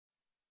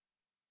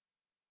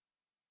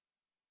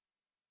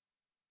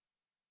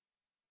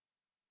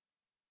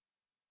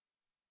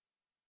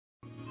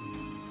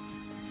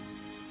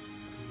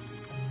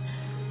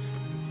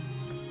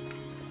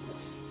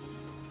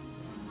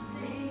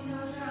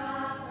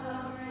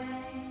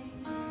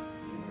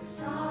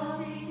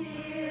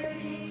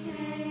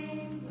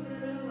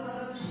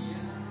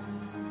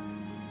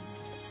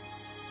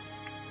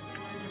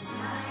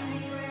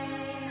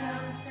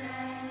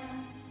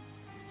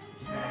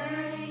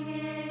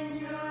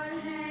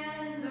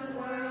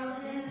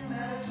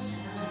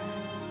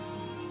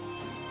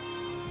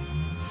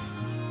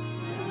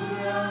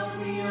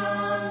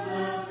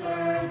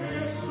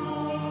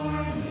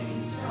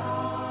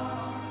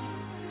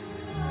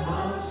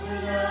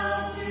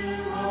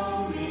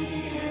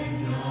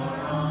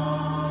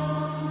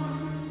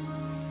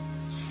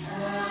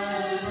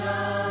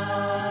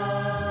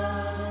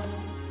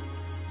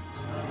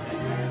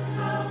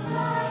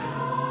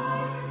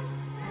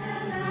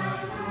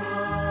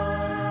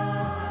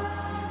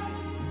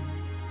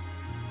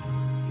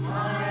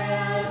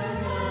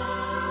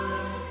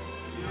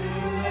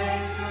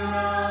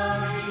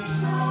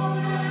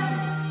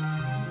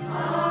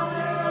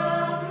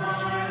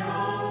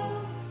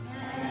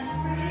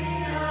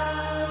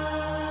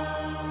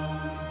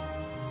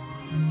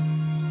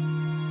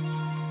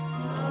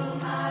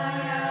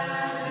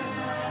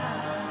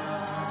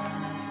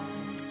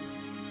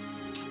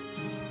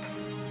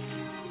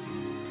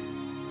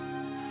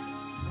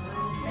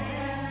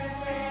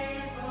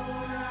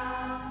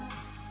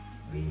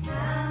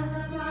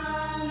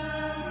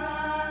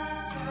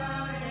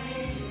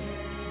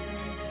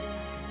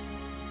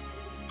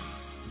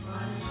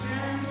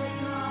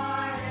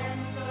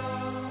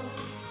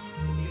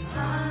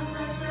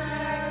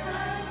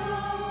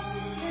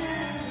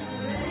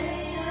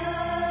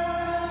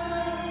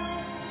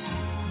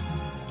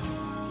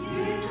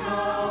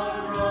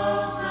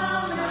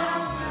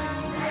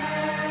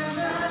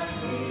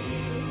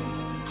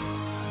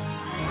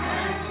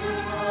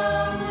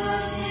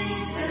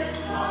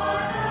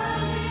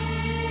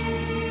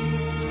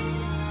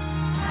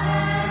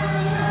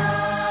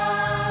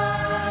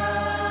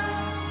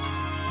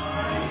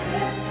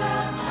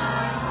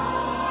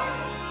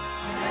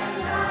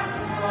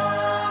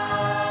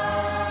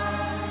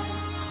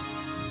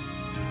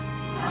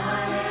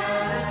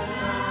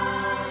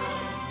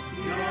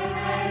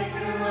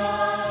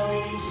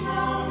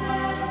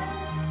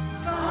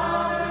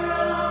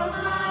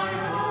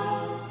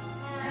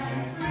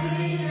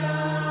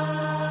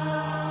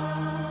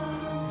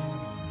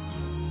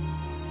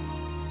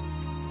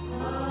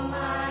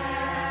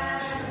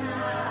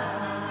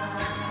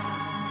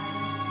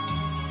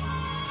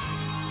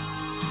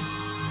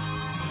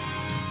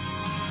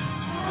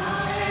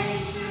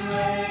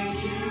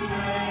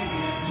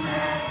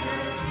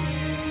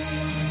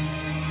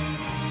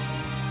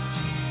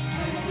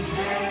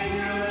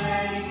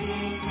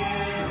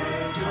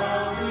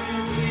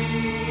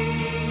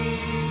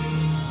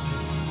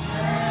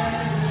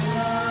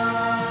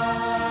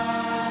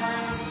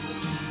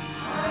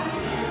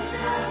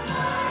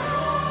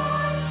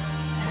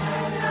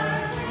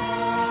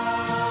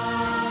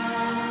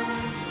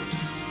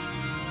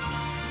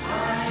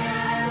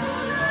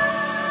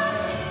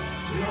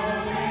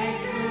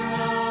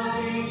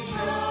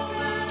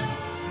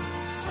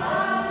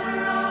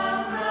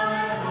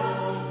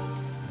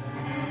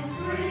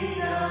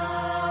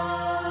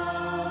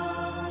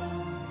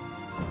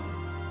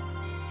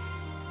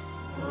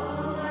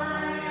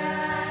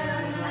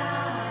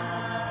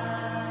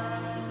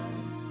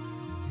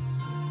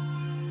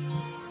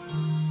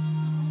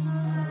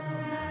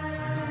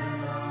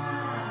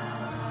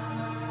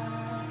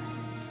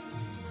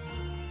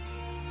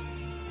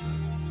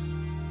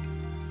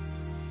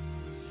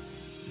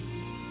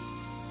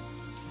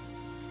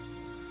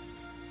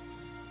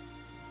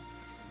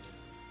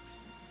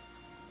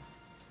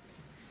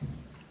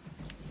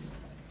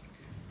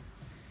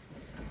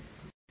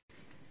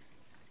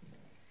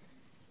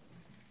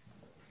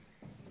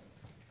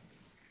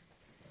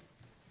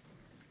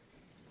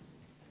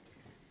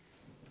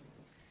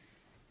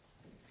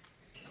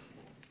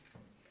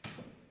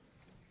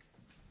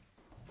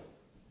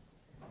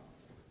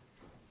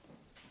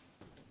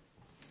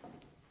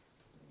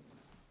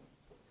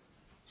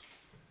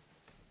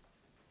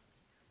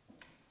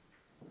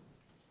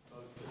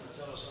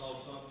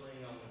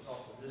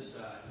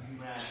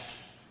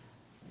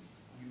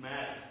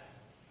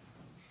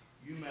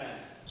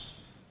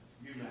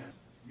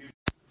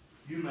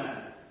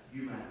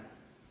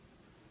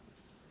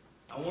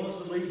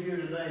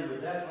today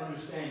with that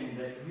understanding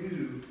that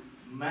you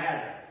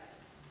matter.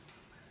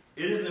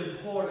 It is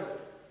important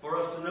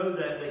for us to know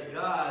that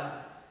God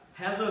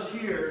has us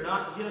here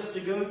not just to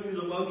go through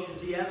the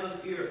motions. He has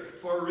us here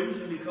for a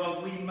reason,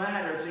 because we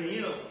matter to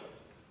Him.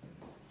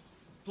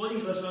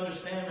 Please, let's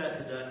understand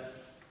that today.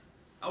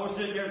 I was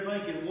sitting there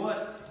thinking,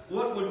 what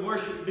would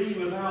worship be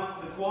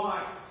without the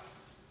choir?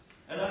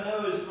 And I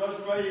know as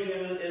frustrating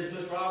as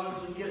Miss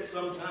Robinson gets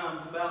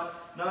sometimes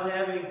about not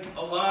having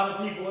a lot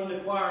of people in the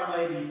choir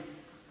maybe.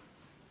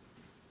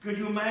 Could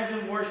you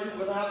imagine worship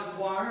without the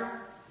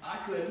choir? I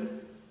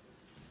couldn't.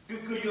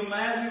 Could you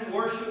imagine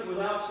worship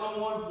without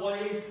someone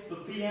playing the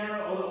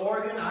piano or the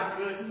organ? I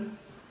couldn't.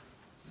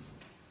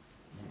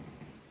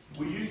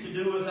 We used to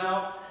do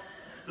without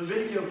the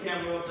video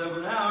camera up there,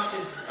 but now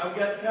I've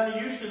got kind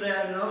of used to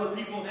that, and other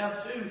people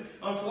have too.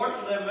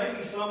 Unfortunately, there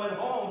may be some at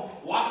home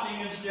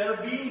watching instead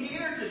of being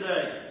here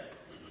today.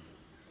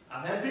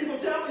 I've had people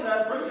tell me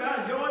that, "Preacher,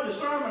 I enjoyed the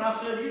sermon." I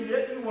said, "You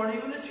didn't. You weren't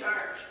even at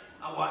church.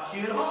 I watched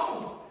you at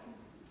home."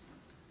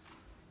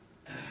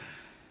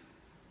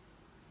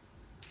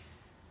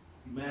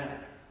 You matter.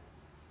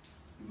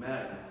 You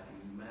matter, Matthew.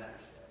 You matter.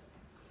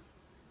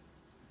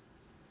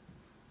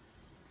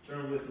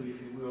 Turn with me,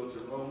 if you will, to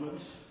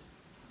Romans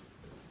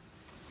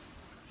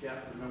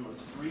chapter number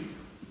 3.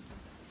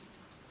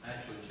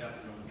 Actually,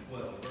 chapter number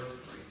 12, verse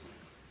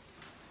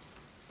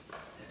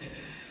 3.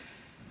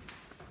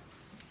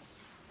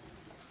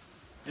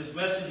 This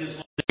message is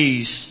like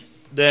these,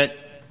 that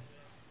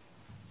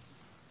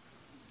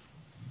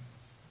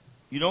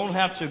you don't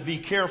have to be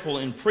careful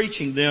in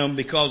preaching them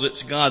because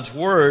it's God's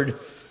Word.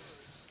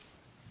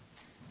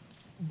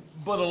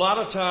 But a lot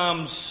of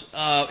times,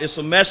 it's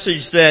a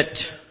message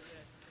that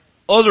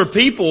other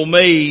people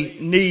may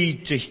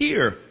need to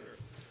hear.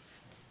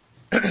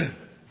 This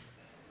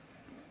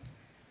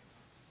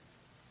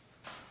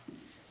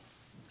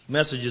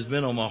message has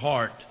been on my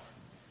heart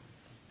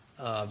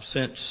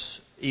since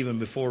even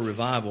before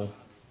revival.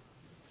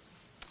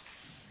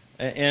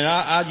 And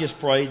I just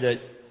pray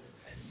that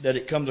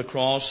it comes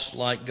across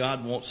like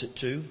God wants it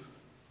to.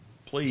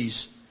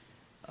 Please,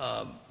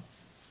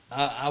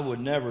 I would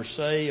never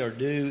say or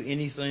do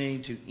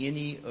anything to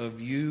any of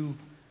you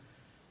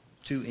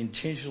to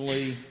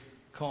intentionally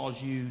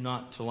cause you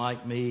not to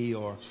like me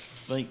or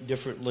think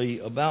differently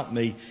about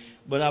me.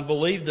 But I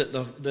believe that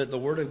the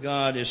Word of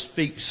God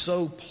speaks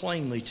so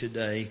plainly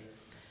today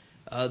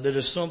that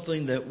it's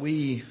something that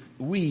we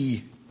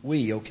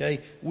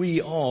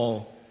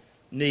all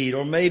need,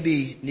 or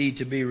maybe need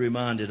to be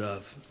reminded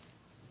of.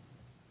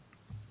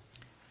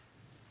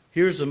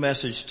 Here's the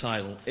message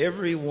title: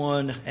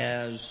 Everyone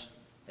Has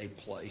a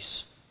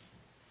Place.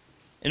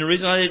 And the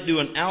reason I didn't do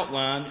an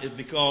outline is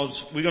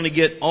because we're going to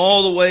get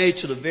all the way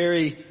to the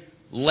very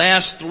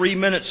last 3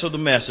 minutes of the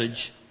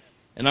message,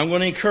 and I'm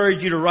going to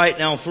encourage you to write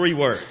down 3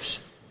 words.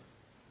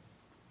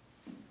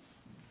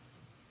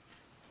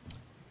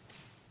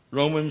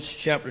 Romans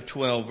chapter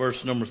 12,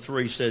 verse number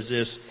 3 says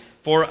this: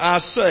 "For I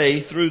say,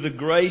 through the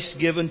grace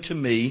given to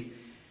me,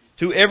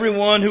 to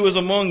everyone who is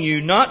among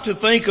you, not to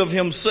think of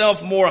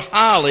himself more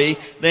highly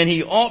than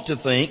he ought to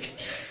think,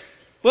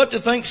 but to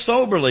think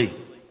soberly,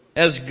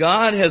 as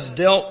God has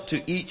dealt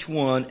to each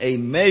one a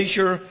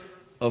measure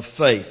of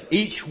faith."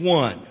 Each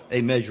one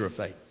a measure of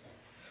faith.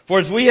 "For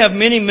as we have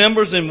many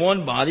members in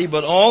one body,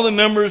 but all the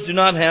members do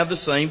not have the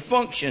same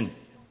function,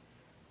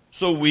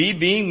 so we,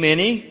 being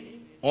many,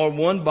 are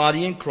one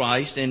body in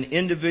Christ, and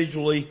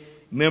individually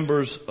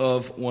members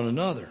of one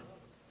another.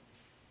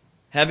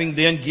 Having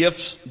then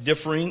gifts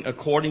differing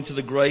according to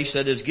the grace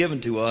that is given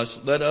to us,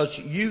 let us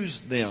use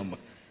them.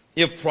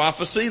 If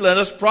prophecy, let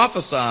us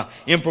prophesy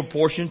in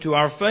proportion to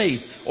our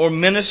faith. Or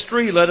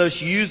ministry, let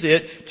us use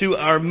it to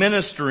our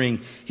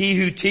ministering. He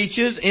who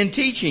teaches, in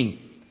teaching.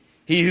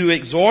 He who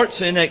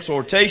exhorts, in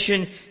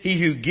exhortation. He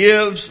who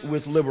gives,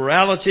 with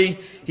liberality.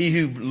 He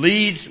who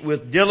leads,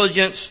 with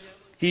diligence.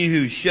 He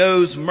who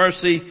shows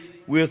mercy,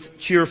 with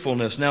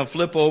cheerfulness." Now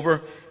flip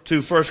over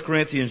to 1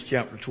 Corinthians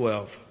chapter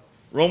 12.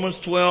 Romans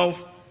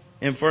 12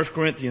 and 1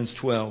 Corinthians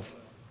 12.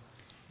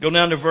 Go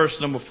down to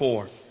verse number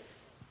 4.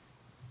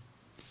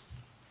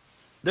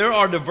 "There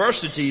are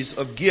diversities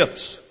of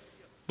gifts,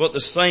 but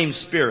the same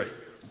Spirit.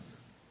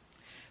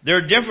 There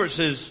are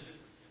differences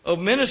of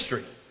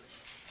ministries,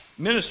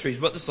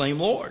 but the same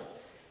Lord.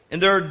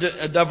 And there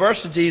are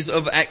diversities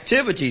of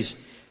activities,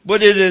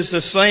 but it is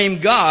the same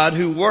God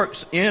who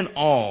works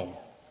all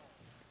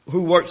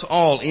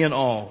in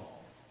all.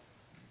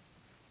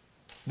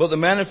 But the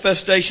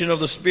manifestation of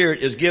the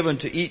Spirit is given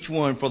to each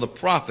one for the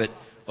profit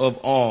of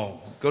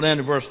all." Go down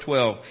to verse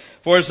 12.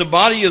 "For as the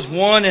body is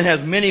one and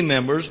has many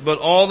members, but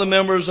all the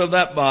members of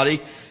that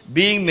body,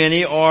 being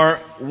many, are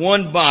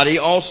one body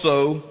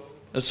also,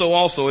 so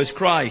also is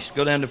Christ."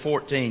 Go down to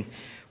 14.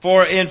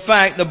 "For in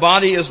fact the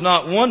body is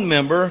not one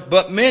member,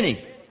 but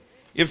many.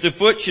 If the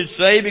foot should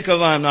say, because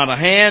I am not a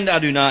hand,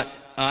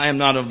 I am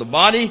not of the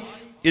body,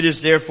 it is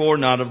therefore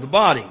not of the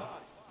body.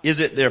 Is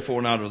it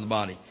therefore not of the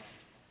body?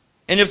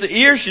 And if the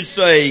ear should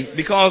say,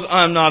 because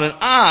I am not an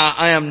eye,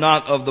 I am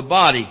not of the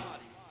body,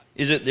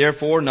 Is it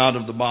therefore not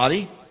of the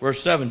body?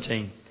 Verse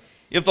 17.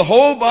 If the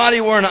whole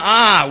body were an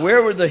eye,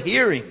 where would the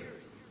hearing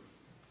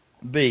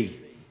be?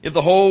 If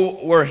the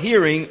whole were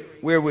hearing,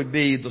 where would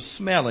be the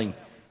smelling?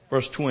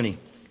 Verse 20.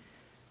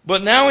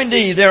 But now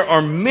indeed there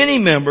are many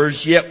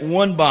members, yet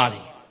one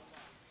body.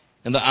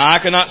 And the eye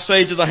cannot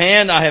say to the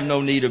hand, I have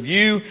no need of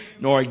you,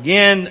 nor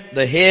again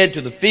the head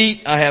to the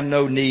feet, I have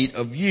no need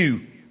of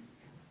you.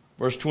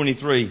 Verse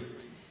 23.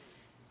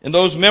 And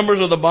those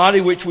members of the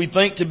body which we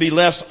think to be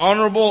less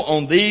honorable,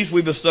 on these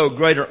we bestow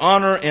greater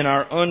honor, and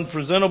our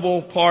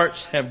unpresentable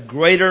parts have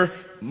greater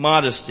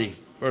modesty.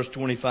 Verse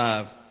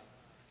 25.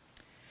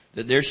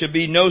 That there should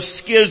be no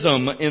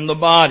schism in the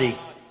body,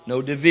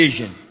 no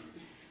division,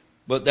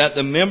 but that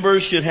the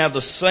members should have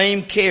the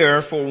same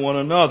care for one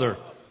another.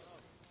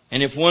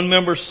 And if one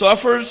member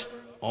suffers,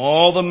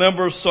 all the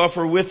members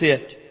suffer with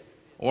it.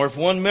 Or if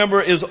one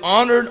member is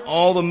honored,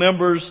 all the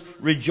members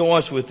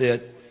rejoice with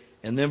it.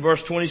 And then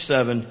verse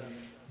 27,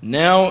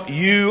 now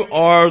you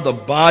are the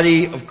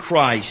body of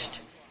Christ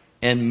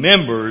and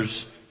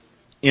members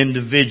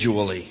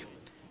individually.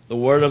 The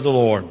word of the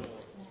Lord.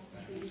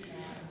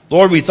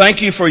 Lord, we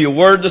thank you for your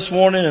word this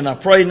morning, and I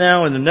pray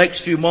now in the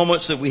next few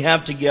moments that we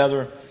have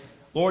together,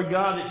 Lord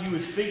God, that you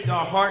would speak to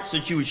our hearts,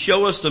 that you would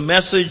show us the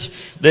message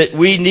that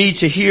we need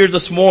to hear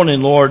this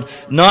morning, Lord.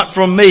 Not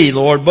from me,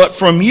 Lord, but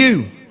from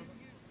you.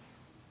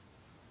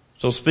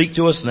 So speak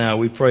to us now,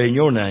 we pray in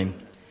your name.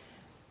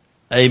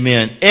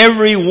 Amen.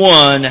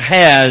 Everyone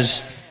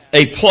has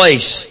a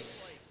place.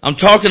 I'm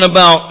talking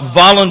about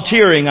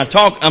volunteering. I'm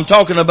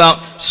talking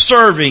about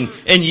serving.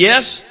 And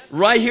yes,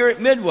 right here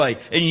at Midway.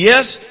 And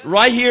yes,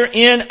 right here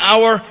in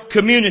our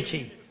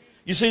community.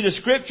 You see, the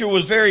scripture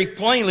was very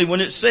plainly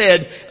when it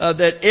said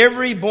that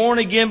every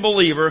born-again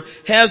believer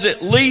has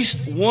at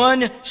least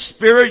one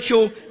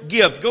spiritual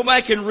gift. Go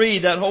back and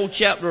read that whole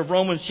chapter of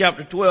Romans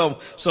chapter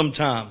 12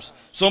 sometimes.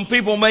 Some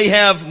people may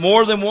have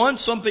more than one.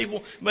 Some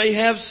people may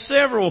have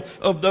several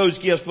of those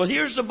gifts. But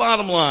here's the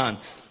bottom line.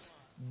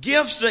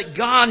 Gifts that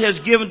God has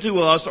given to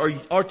us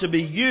are to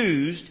be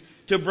used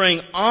to bring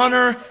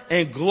honor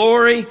and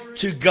glory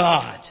to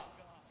God.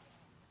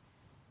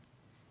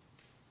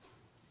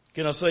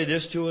 Can I say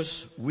this to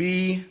us?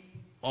 We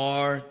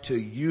are to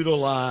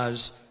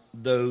utilize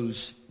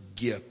those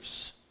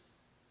gifts.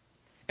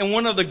 And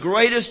one of the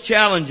greatest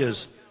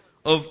challenges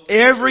of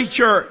every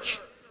church,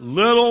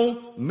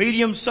 little,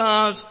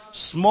 medium-sized,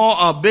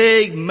 small,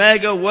 big,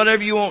 mega,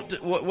 whatever you want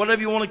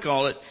to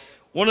call it,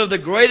 one of the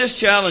greatest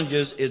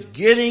challenges is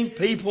getting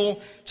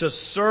people to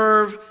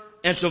serve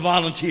and to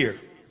volunteer.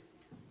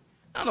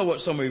 I know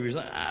what some of you are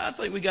saying. I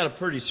think we got a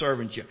pretty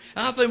serving church.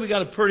 I think we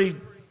got a pretty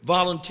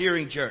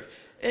volunteering church.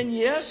 And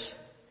yes,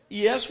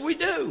 we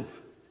do.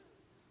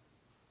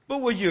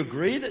 But would you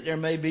agree that there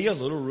may be a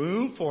little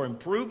room for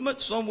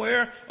improvement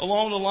somewhere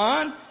along the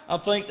line? I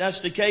think that's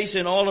the case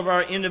in all of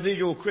our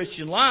individual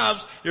Christian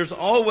lives. There's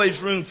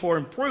always room for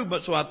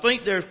improvement, so I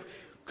think there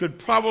could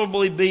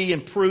probably be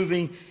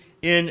improving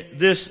in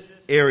this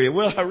area.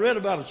 Well, I read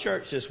about a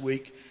church this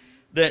week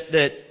that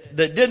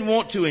didn't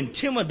want to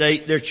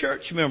intimidate their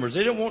church members.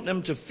 They didn't want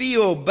them to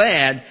feel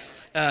bad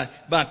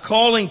by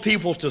calling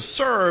people to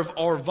serve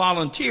or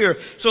volunteer.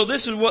 So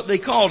this is what they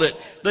called it.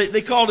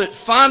 They called it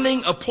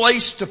finding a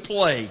place to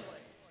play.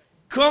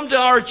 Come to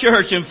our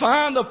church and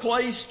find a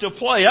place to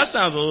play. That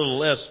sounds a little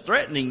less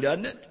threatening,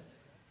 doesn't it?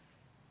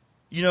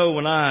 You know,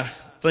 when I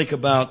think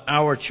about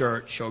our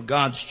church or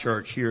God's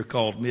church here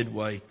called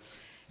Midway,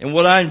 and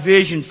what I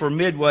envision for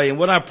Midway and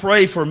what I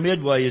pray for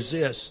Midway is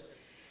this,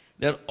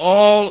 that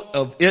all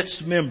of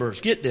its members,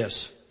 get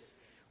this,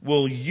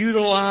 will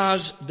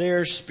utilize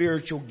their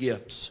spiritual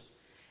gifts.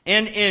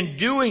 And in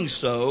doing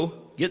so,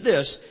 get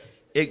this,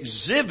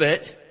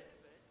 exhibit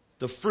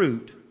the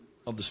fruit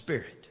of the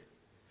Spirit.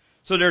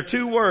 So there are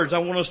two words I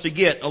want us to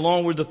get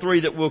along with the three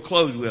that we'll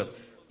close with.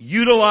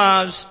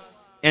 Utilize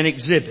and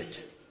exhibit.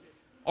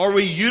 Are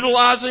we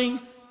utilizing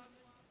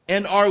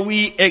and are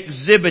we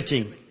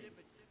exhibiting?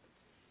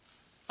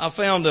 I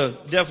found a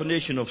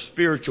definition of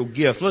spiritual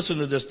gift. Listen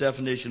to this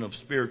definition of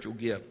spiritual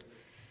gift.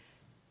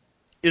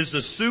 Is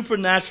the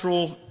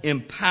supernatural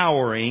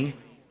empowering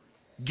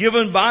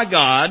given by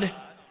God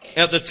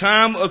at the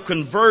time of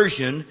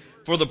conversion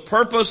for the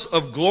purpose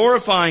of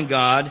glorifying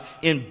God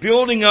in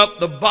building up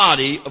the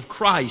body of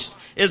Christ.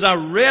 As I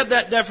read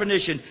that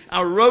definition,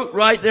 I wrote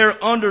right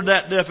there under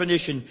that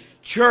definition,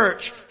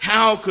 church,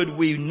 how could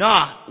we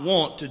not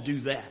want to do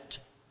that?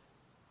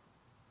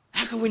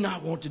 How could we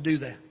not want to do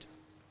that?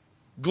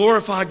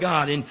 Glorify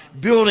God in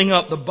building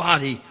up the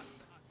body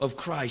of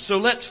Christ. So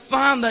let's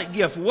find that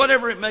gift,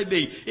 whatever it may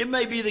be. It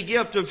may be the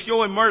gift of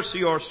showing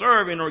mercy or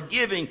serving or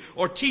giving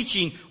or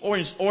teaching or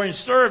in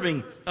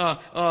serving,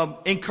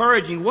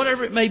 encouraging,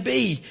 whatever it may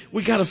be.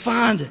 We got to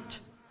find it.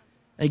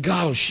 And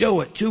God will show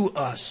it to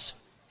us.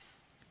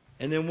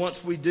 And then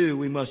once we do,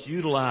 we must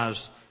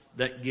utilize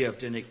that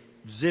gift and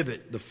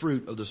exhibit the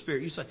fruit of the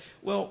Spirit. You say,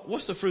 well,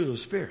 what's the fruit of the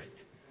Spirit?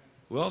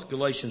 Well, it's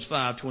Galatians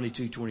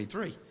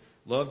 5:22-23.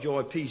 Love,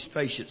 joy, peace,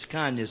 patience,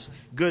 kindness,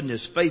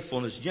 goodness,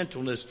 faithfulness,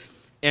 gentleness,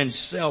 and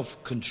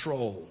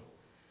self-control.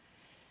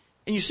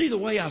 And you see, the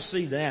way I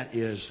see that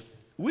is,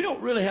 we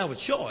don't really have a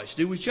choice,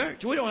 do we,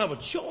 church? We don't have a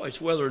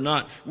choice whether or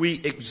not we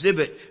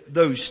exhibit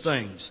those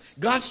things.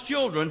 God's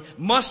children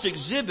must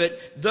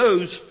exhibit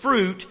those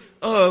fruit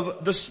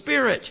of the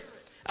Spirit.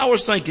 I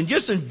was thinking,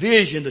 just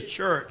envision the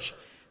church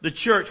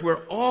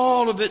where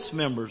all of its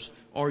members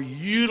are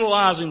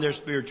utilizing their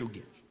spiritual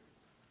gifts,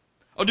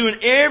 are doing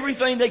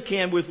everything they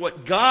can with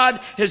what God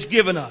has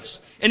given us,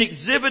 and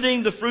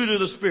exhibiting the fruit of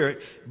the Spirit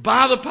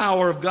by the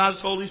power of God's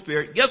Holy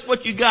Spirit. Guess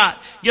what you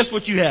got? Guess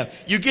what you have?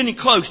 You're getting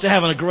close to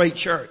having a great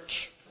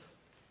church.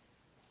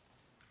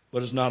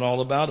 But it's not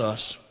all about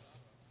us.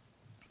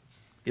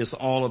 It's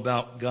all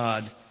about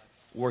God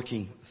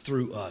working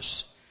through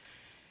us.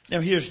 Now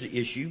here's the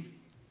issue.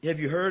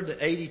 Have you heard the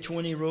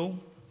 80-20 rule?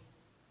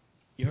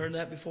 You heard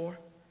that before?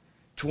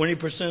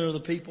 20% of the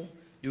people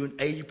doing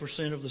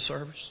 80% of the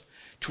service.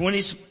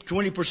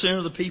 20%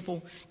 of the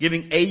people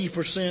giving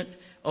 80%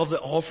 of the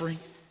offering.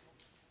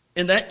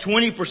 And that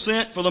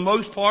 20%, for the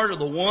most part, are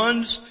the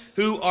ones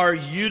who are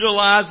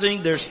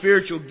utilizing their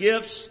spiritual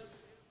gifts,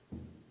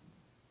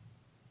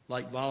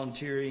 like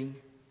volunteering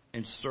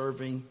and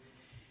serving.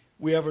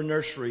 We have a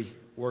nursery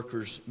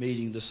workers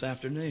meeting this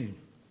afternoon.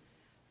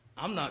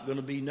 I'm not going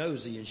to be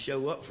nosy and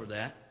show up for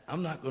that.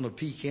 I'm not going to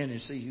peek in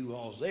and see who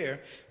all's there,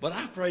 but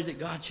I pray that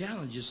God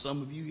challenges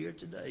some of you here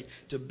today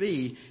to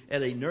be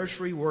at a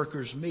nursery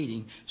workers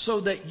meeting so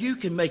that you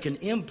can make an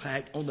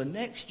impact on the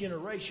next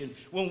generation.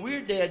 When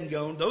we're dead and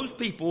gone, those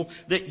people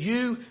that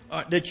you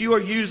are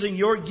using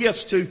your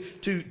gifts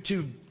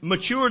to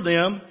mature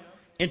them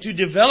and to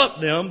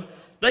develop them,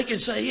 they can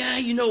say, yeah,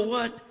 you know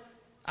what?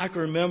 I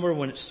can remember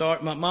when it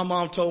started, my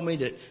mom told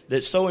me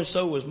that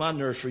so-and-so was my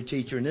nursery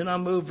teacher, and then I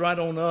moved right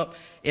on up,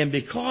 and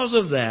because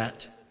of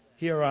that,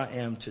 here I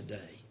am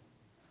today.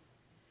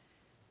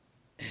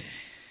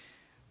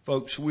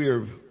 Folks,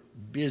 we're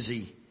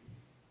busy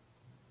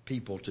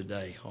people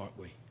today, aren't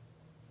we?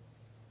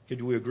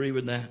 Could we agree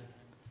with that?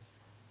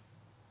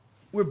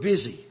 We're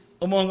busy,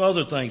 among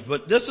other things,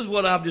 but this is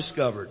what I've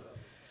discovered.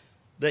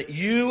 That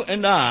you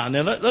and I,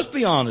 now let's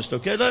be honest,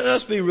 okay?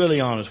 Let's be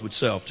really honest with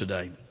self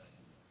today.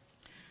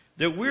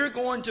 That we're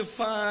going to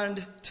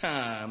find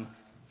time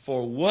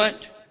for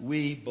what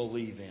we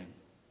believe in.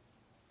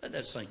 Let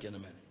that sink in a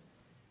minute.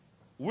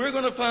 We're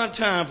going to find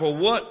time for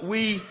what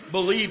we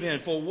believe in,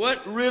 for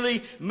what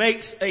really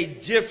makes a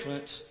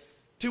difference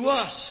to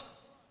us.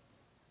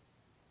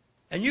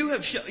 And you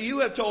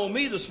have told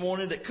me this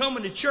morning that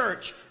coming to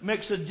church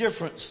makes a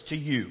difference to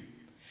you.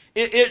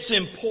 It's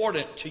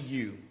important to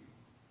you.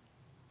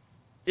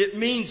 It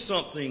means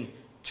something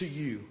to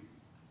you.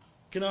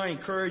 Can I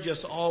encourage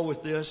us all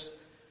with this?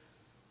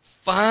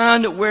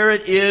 Find where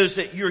it is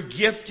that you're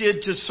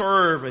gifted to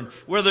serve, and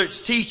whether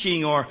it's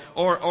teaching or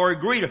a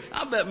greeter.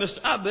 I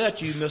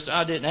bet you, Mr.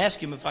 I didn't ask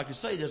him if I could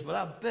say this, but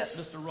I bet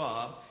Mr.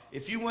 Rob,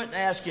 if you went and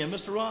asked him,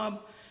 Mr.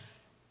 Rob,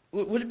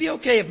 would it be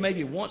okay if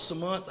maybe once a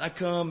month I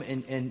come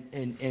and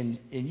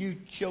you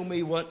show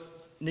me what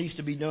needs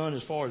to be done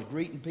as far as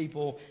greeting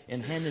people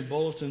and handing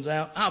bulletins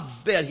out? I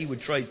bet he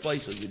would trade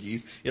places with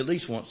you at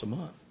least once a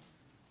month.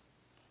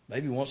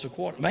 Maybe once a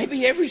quarter.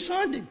 Maybe every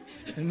Sunday.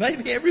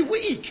 Maybe every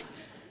week.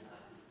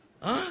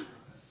 Huh?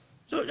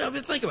 So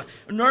think about it.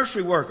 A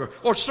nursery worker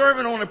or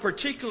serving on a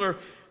particular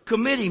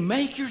committee.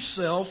 Make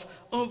yourself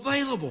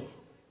available.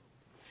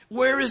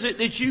 Where is it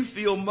that you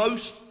feel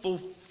most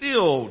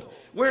fulfilled?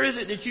 Where is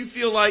it that you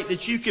feel like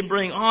that you can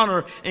bring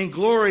honor and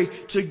glory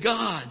to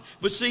God?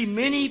 But see,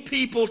 many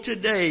people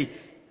today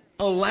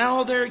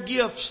allow their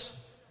gifts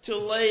to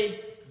lay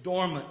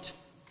dormant.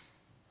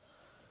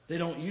 They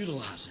don't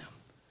utilize them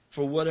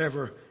for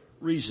whatever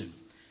reason.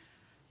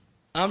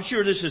 I'm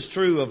sure this is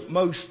true of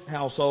most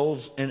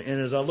households, and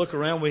as I look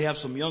around, we have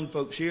some young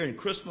folks here, and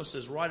Christmas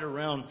is right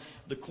around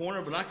the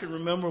corner, but I can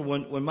remember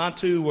when my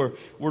two were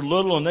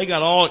little and they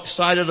got all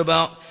excited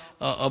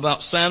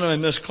about Santa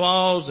and Miss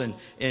Claus and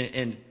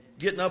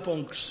getting up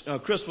on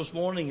Christmas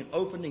morning and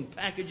opening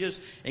packages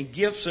and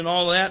gifts and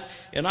all that.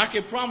 And I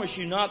can promise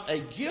you not a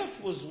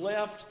gift was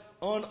left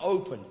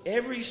unopened.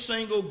 Every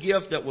single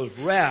gift that was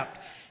wrapped,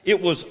 it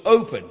was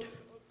opened.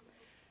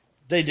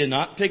 They did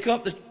not pick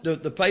up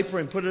the paper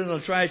and put it in a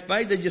trash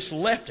bag. They just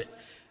left it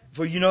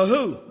for you know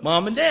who,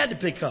 Mom and Dad, to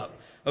pick up.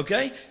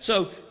 Okay?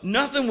 So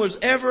nothing was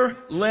ever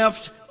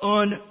left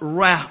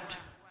unwrapped.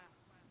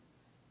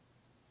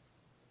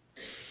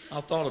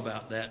 I thought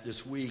about that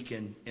this week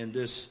in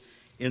this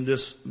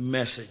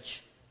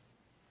message.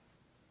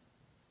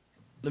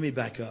 Let me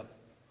back up.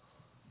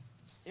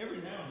 Every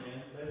now and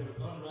then they would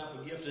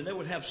unwrap a gift and they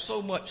would have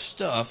so much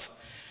stuff.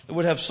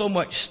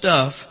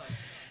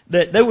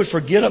 That they would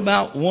forget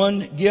about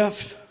one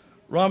gift.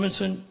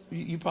 Robinson,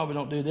 you probably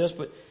don't do this,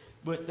 but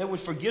they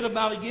would forget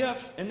about a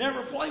gift and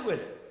never play with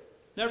it.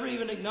 Never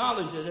even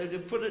acknowledge it.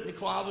 They'd put it in the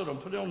closet or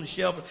put it on the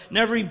shelf.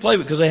 Never even play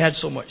with it because they had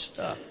so much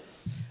stuff.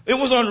 It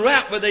was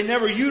unwrapped, but they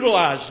never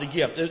utilized the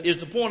gift, is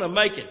the point I'm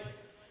making.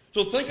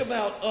 So think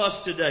about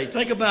us today.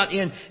 Think about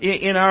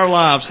in our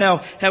lives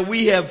how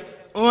we have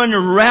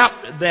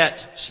unwrapped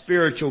that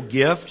spiritual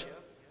gift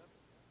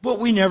But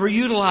we never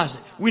utilize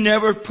it. We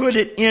never put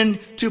it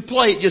into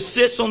play. It just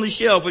sits on the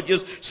shelf. It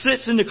just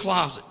sits in the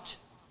closet.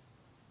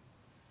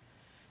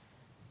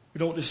 We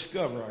don't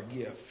discover our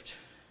gift.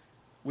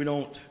 We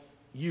don't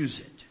use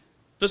it.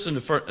 Listen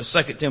to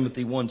 2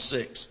 Timothy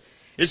 1:6.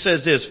 It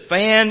says this,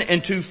 fan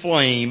into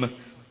flame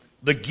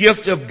the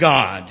gift of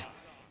God,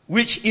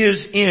 which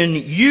is in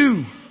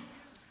you.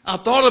 I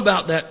thought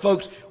about that,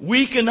 folks.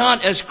 We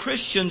cannot, as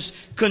Christians,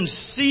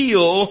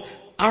 conceal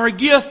our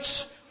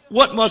gifts.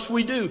 What must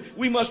we do?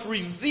 We must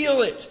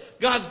reveal it.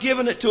 God's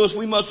given it to us.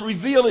 We must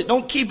reveal it.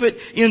 Don't keep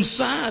it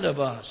inside of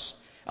us.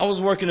 I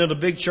was working at a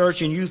big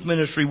church in youth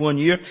ministry one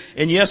year,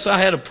 and yes, I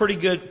had a pretty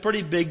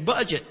big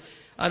budget.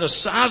 I had a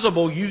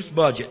sizable youth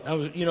budget. I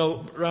was,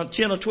 around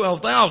 10 or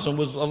 12,000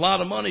 was a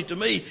lot of money to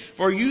me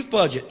for a youth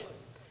budget.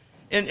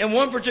 And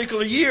one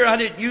particular year, I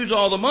didn't use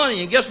all the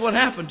money, and guess what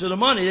happened to the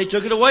money? They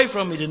took it away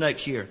from me the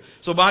next year.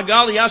 So by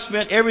golly, I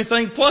spent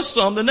everything plus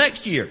some the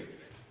next year.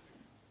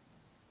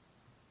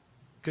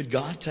 Could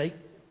God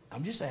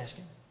I'm just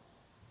asking.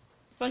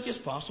 Think it's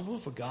possible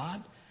for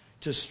God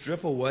to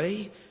strip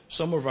away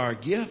some of our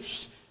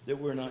gifts that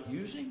we're not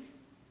using?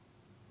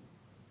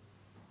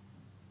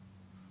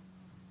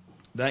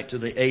 Back to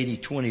the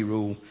 80-20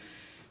 rule.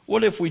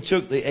 What if we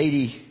took the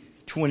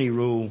 80-20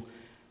 rule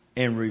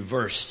and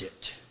reversed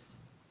it?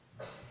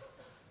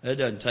 It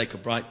doesn't take a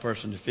bright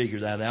person to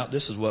figure that out.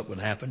 This is what would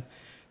happen.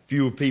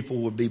 Fewer people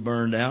would be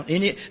burned out.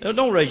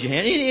 Don't raise your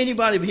hand.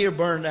 Anybody here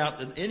burned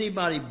out?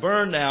 Anybody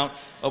burned out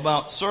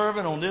about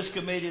serving on this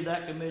committee,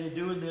 that committee,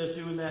 doing this,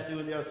 doing that,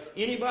 doing the other?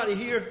 Anybody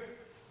here?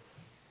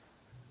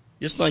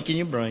 Just think in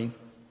your brain.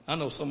 I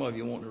know some of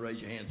you want to raise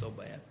your hand so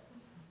bad.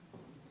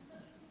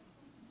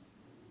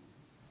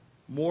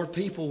 More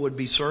people would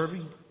be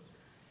serving,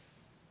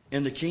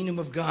 and the kingdom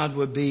of God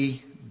would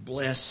be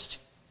blessed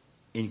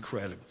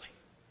incredibly.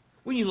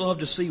 Wouldn't you love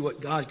to see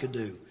what God could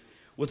do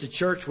with a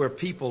church where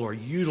people are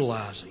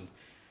utilizing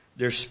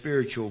their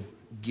spiritual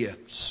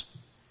gifts?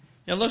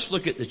 Now let's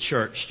look at the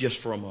church just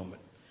for a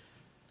moment.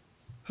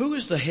 Who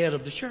is the head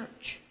of the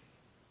church?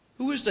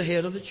 Who is the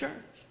head of the church?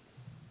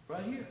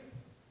 Right here.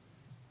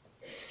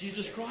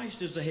 Jesus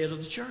Christ is the head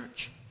of the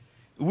church.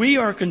 We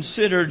are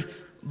considered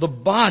the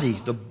body,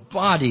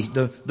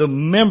 the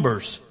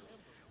members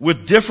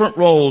with different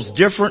roles,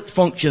 different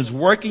functions,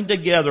 working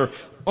together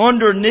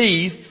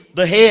underneath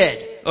the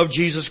head of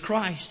Jesus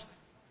Christ.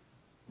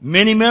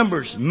 Many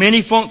members,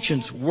 many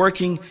functions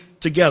working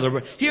together.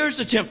 But here's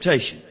the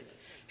temptation.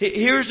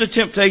 Here's the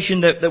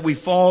temptation that we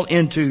fall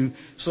into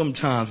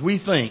sometimes. We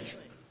think,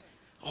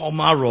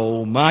 my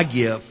role, my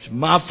gift,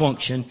 my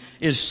function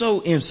is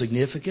so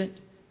insignificant.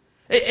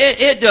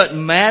 It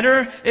doesn't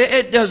matter.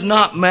 It does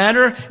not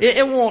matter.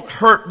 It won't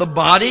hurt the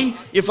body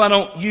if I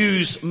don't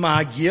use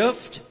my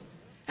gift.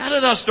 How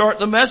did I start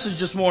the message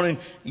this morning?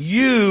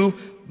 You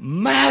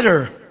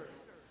matter.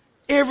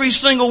 Every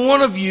single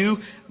one of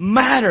you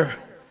matter.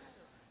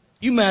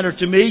 You matter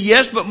to me,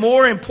 yes, but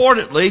more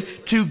importantly,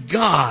 to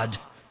God.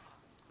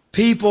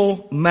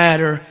 People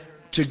matter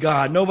to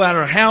God. No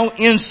matter how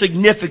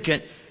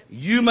insignificant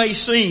you may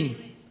seem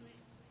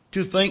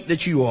to think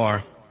that you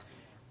are,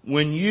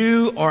 when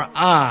you or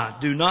I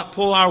do not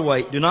pull our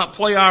weight, do not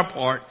play our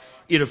part,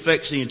 it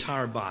affects the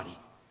entire body.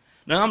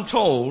 Now I'm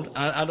told,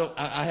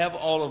 I have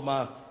all of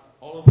my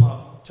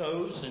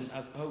toes, and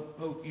I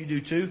hope you do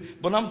too,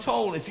 but I'm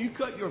told if you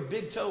cut your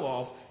big toe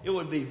off, it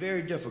would be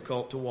very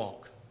difficult to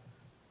walk.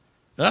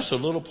 That's a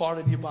little part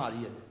of your body,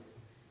 isn't it?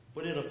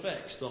 But it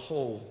affects the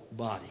whole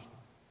body.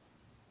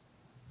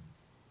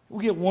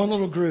 We get one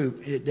little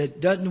group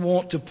that doesn't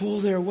want to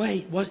pull their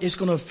weight. It's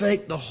going to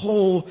affect the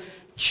whole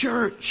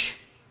church.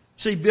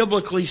 See,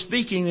 biblically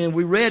speaking, and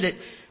we read it,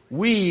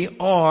 we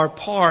are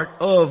part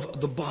of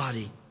the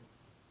body.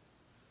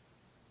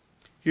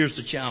 Here's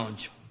the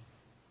challenge.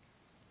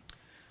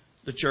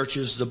 The church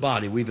is the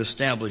body. We've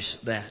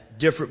established that.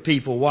 Different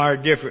people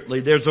wired differently.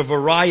 There's a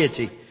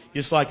variety,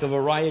 just like a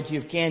variety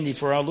of candy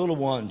for our little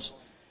ones.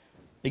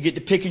 They get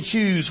to pick and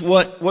choose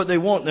what they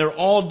want. They're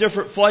all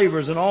different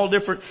flavors and all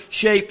different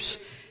shapes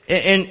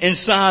and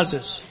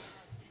sizes.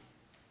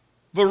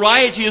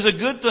 Variety is a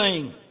good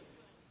thing.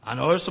 I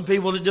know there's some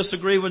people that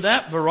disagree with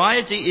that.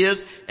 Variety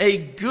is a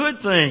good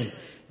thing.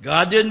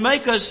 God didn't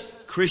make us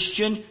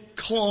Christian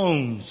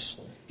clones.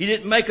 He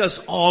didn't make us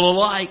all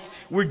alike.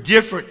 We're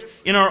different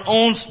in our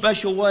own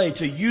special way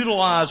to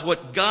utilize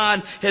what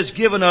God has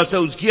given us,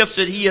 those gifts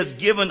that He has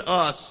given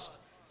us.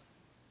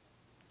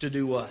 To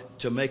do what?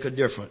 To make a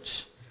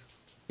difference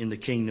in the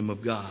kingdom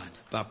of God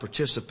by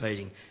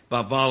participating,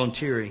 by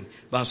volunteering,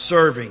 by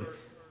serving.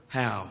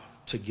 How?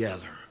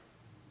 Together.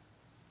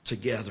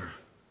 Together.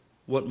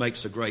 What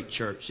makes a great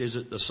church? Is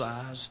it the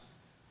size?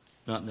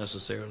 Not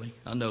necessarily.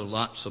 I know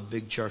lots of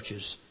big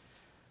churches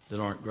that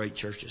aren't great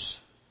churches.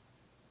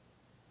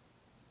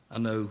 I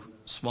know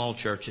small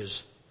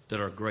churches that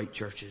are great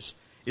churches.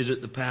 Is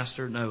it the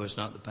pastor? No, it's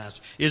not the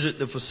pastor. Is it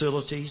the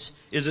facilities?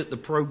 Is it the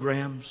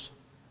programs?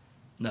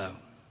 No.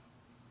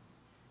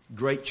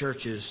 Great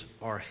churches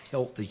are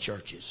healthy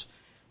churches.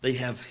 They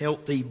have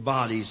healthy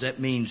bodies. That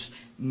means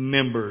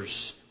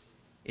members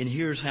And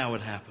here's how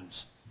it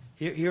happens.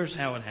 Here's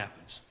how it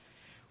happens.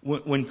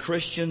 When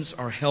Christians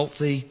are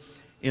healthy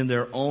in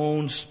their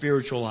own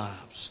spiritual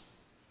lives,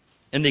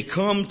 and they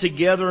come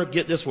together,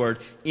 get this word,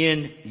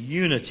 in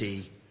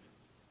unity,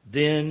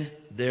 then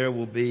there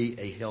will be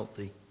a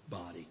healthy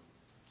body.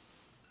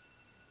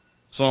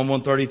 Psalm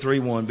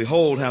 133:1,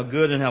 behold how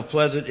good and how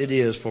pleasant it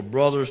is for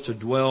brothers to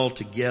dwell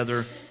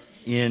together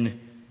in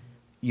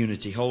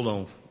unity. Hold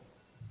on.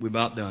 We're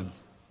about done.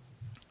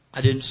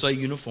 I didn't say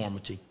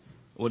uniformity.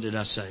 What did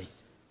I say?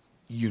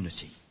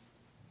 Unity.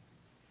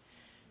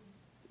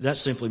 That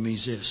simply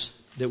means this,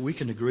 that we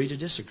can agree to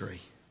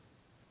disagree.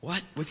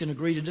 What? We can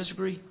agree to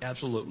disagree?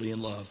 Absolutely,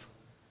 in love.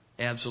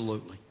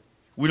 Absolutely.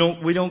 We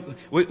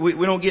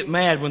don't get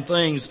mad when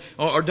things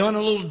are done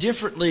a little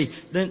differently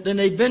than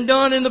they've been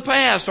done in the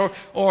past,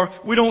 or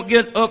we don't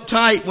get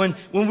uptight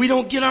when we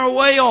don't get our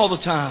way all the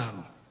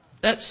time.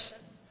 That's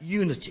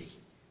unity.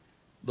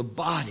 The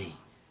body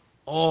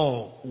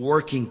all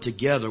working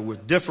together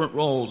with different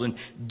roles and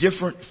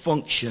different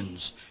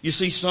functions. You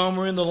see, some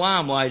are in the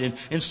limelight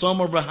and some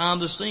are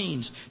behind the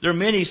scenes. There are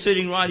many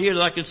sitting right here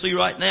that I can see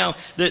right now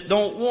that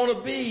don't want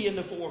to be in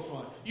the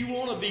forefront. You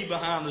want to be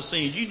behind the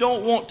scenes. You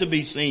don't want to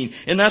be seen.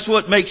 And that's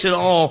what makes it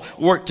all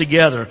work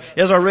together.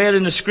 As I read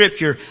in the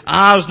scripture,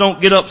 eyes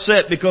don't get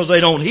upset because they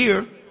don't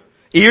hear.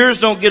 Ears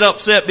don't get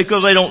upset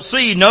because they don't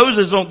see.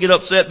 Noses don't get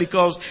upset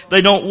because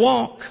they don't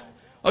walk.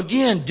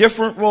 Again,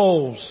 different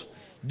roles.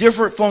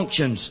 Different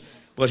functions,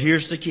 but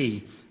here's the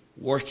key,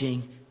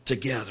 working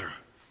together,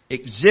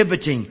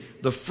 exhibiting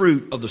the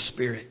fruit of the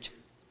Spirit.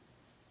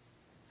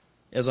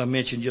 As I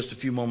mentioned just a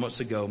few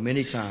moments ago,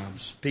 many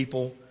times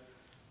people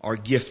are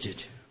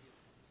gifted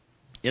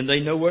and they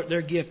know what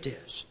their gift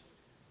is.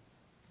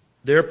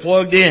 They're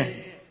plugged in,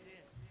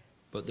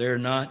 but they're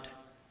not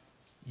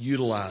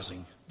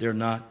utilizing, they're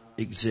not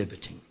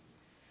exhibiting.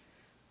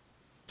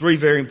 Three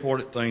very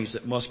important things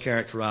that must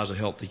characterize a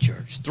healthy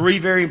church. Three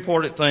very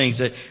important things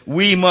that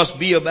we must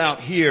be about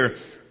here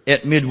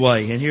at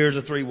Midway. And here are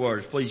the three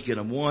words. Please get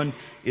them. One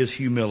is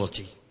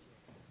humility.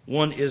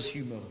 One is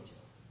humility.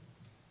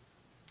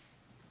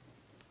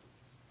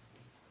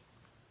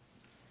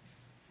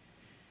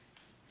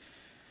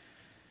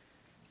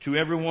 To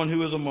everyone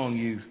who is among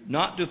you,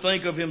 not to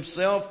think of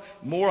himself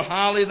more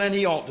highly than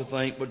he ought to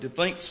think, but to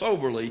think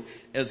soberly,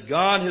 as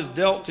God has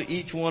dealt to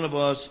each one of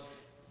us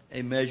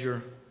a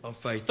measure of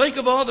faith. Think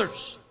of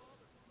others.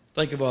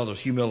 Think of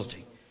others.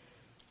 Humility.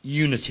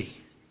 Unity.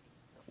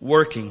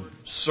 Working,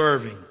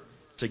 serving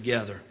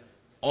together.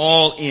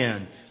 All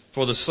in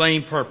for the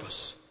same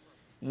purpose.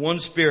 One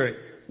Spirit,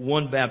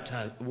 one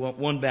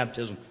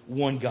baptism,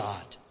 one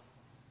God.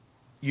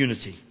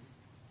 Unity.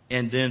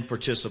 And then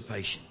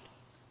participation.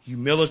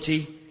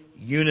 Humility,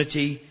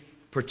 unity,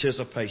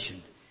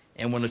 participation.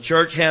 And when a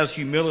church has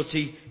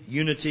humility,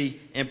 unity,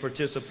 and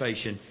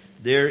participation,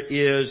 there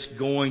is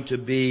going to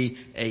be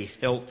a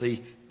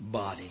healthy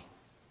body.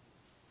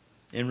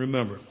 And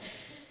remember,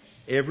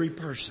 every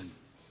person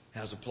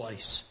has a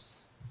place.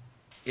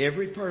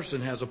 Every person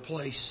has a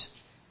place.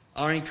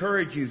 I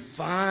encourage you,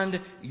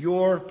 find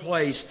your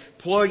place.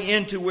 Plug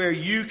into where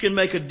you can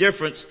make a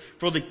difference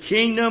for the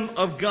kingdom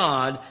of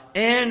God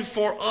and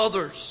for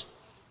others.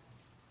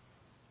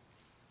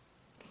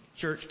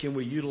 Church, can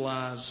we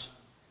utilize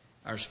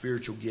our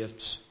spiritual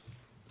gifts?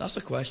 That's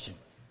the question.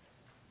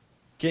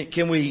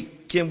 Can we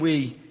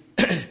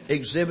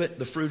exhibit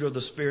the fruit of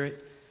the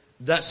Spirit?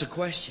 That's the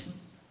question.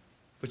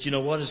 But you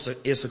know what?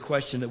 It's a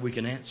question that we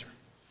can answer.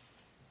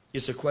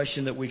 It's a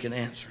question that we can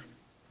answer.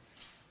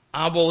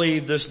 I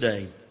believe this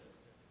day,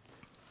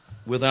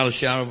 without a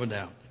shadow of a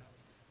doubt,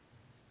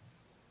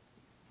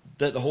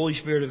 that the Holy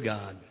Spirit of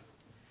God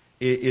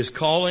is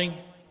calling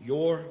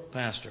your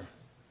pastor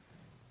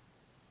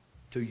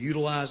to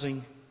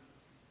utilizing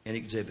and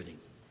exhibiting.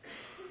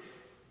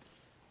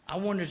 I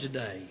wonder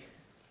today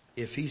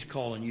if he's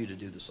calling you to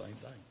do the same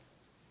thing.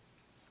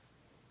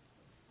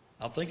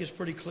 I think it's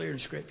pretty clear in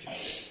Scripture.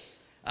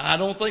 I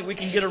don't think we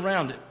can get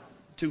around it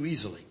too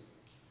easily.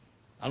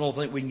 I don't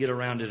think we can get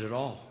around it at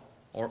all,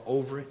 or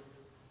over it,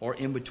 or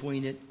in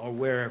between it, or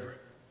wherever.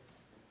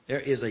 There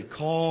is a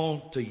call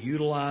to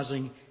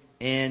utilizing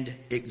and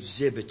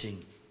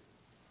exhibiting.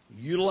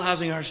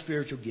 Utilizing our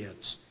spiritual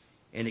gifts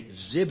and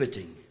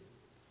exhibiting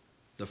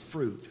the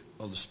fruit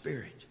of the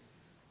Spirit.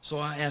 So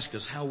I ask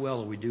us, how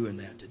well are we doing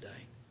that today?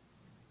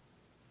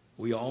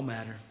 We all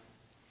matter.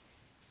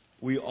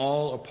 We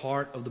all are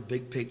part of the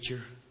big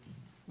picture.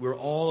 We're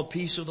all a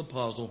piece of the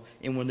puzzle.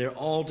 And when they're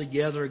all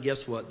together,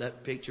 guess what?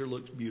 That picture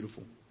looks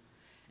beautiful.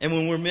 And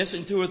when we're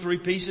missing two or three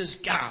pieces,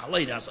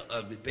 golly, that's an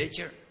ugly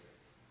picture.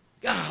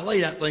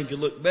 Golly, that thing could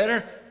look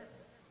better.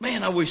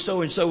 Man, I wish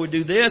so and so would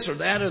do this or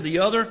that or the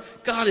other.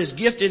 God has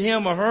gifted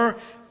him or her,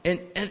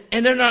 and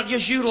they're not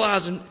just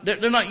utilizing,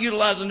 they're not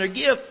utilizing their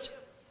gift.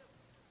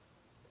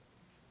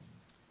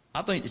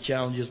 I think the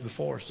challenge is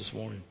before us this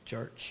morning,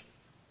 church.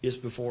 It's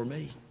before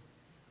me.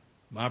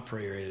 My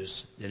prayer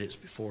is that it's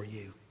before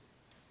you.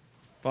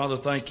 Father,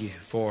 thank you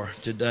for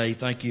today.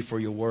 Thank you for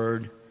your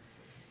word.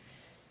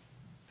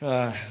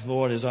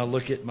 Lord, as I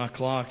look at my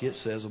clock, it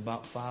says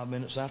about 5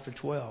 minutes after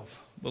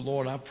 12. But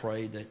Lord, I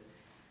pray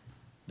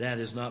that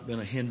has not been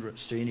a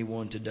hindrance to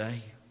anyone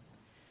today.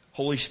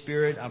 Holy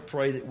Spirit, I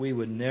pray that we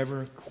would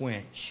never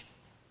quench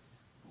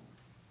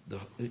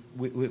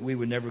we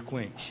would never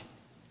quench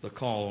the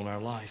call on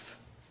our life.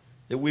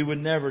 That we would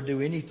never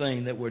do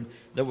anything that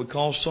would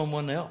cause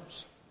someone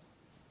else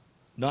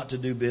not to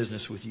do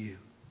business with you.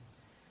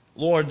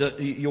 Lord,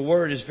 your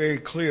word is very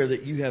clear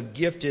that you have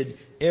gifted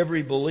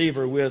every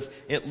believer with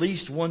at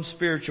least one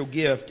spiritual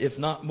gift, if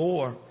not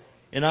more.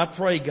 And I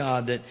pray,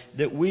 God,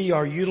 that we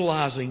are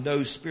utilizing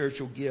those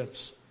spiritual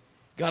gifts.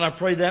 God, I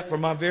pray that for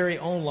my very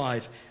own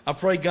life. I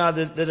pray, God,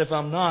 that if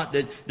I'm not,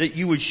 that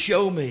you would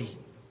show me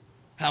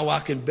how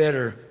I can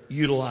better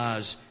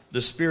utilize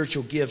the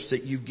spiritual gifts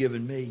that you've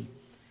given me.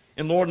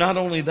 And Lord, not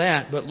only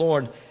that, but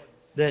Lord,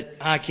 that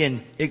I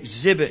can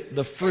exhibit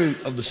the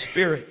fruit of the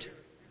Spirit.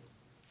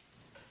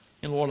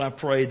 And Lord, I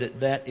pray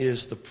that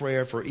is the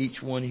prayer for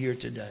each one here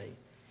today.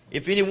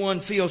 If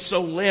anyone feels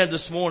so led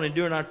this morning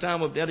during our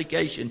time of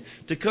dedication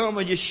to come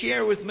and just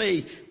share with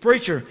me,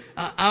 preacher,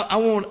 I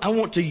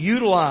want to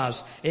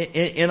utilize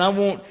and I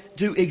want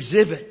to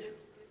exhibit.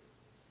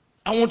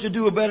 I want to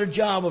do a better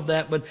job of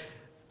that, but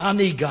I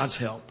need God's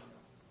help.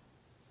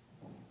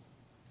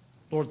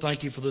 Lord,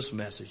 thank you for this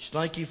message.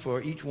 Thank you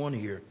for each one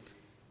here.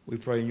 We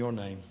pray in your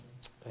name.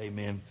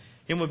 Amen.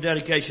 Hymn of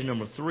dedication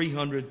number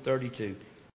 332.